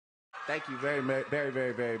Thank you very, very,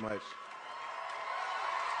 very, very much.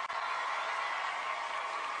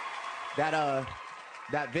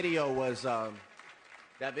 That video was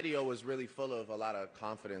really full of a lot of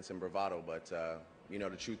confidence and bravado. But you know,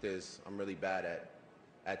 the truth is, I'm really bad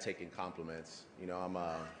at taking compliments. You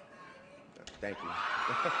know, thank you.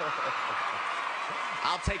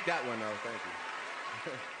 I'll take that one though. Thank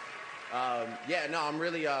you. Yeah, no,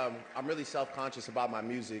 I'm really self-conscious about my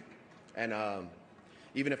music, and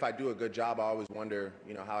even if I do a good job, I always wonder,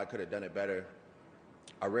 you know, how I could have done it better.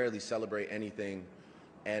 I rarely celebrate anything,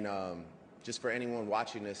 and just for anyone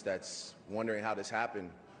watching this that's wondering how this happened,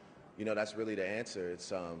 you know, that's really the answer.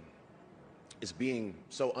 It's being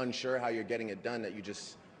so unsure how you're getting it done that you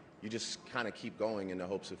just kind of keep going in the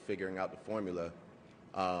hopes of figuring out the formula.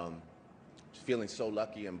 Feeling so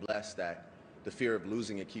lucky and blessed that the fear of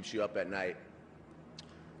losing it keeps you up at night.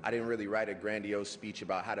 I didn't really write a grandiose speech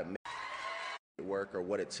about how to make it work or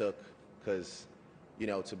what it took, because, you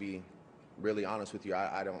know, to be really honest with you,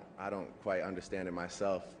 I don't quite understand it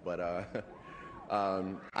myself. But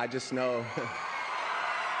I just know.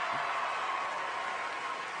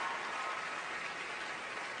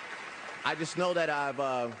 I just know that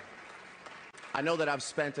I know that I've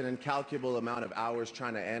spent an incalculable amount of hours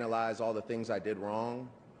trying to analyze all the things I did wrong,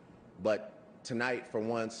 but tonight, for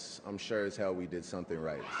once, I'm sure as hell we did something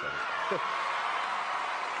right. So.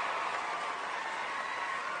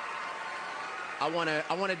 I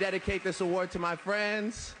want to dedicate this award to my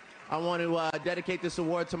friends. I want to dedicate this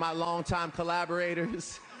award to my longtime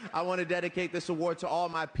collaborators. I want to dedicate this award to all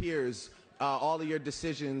my peers. All of your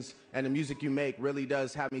decisions and the music you make really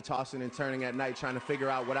does have me tossing and turning at night trying to figure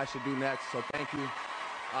out what I should do next. So thank you.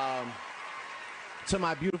 To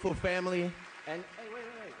my beautiful family. And hey, wait.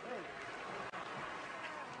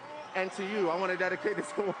 And to you, I want to dedicate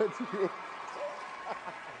this award to you.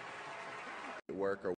 Work or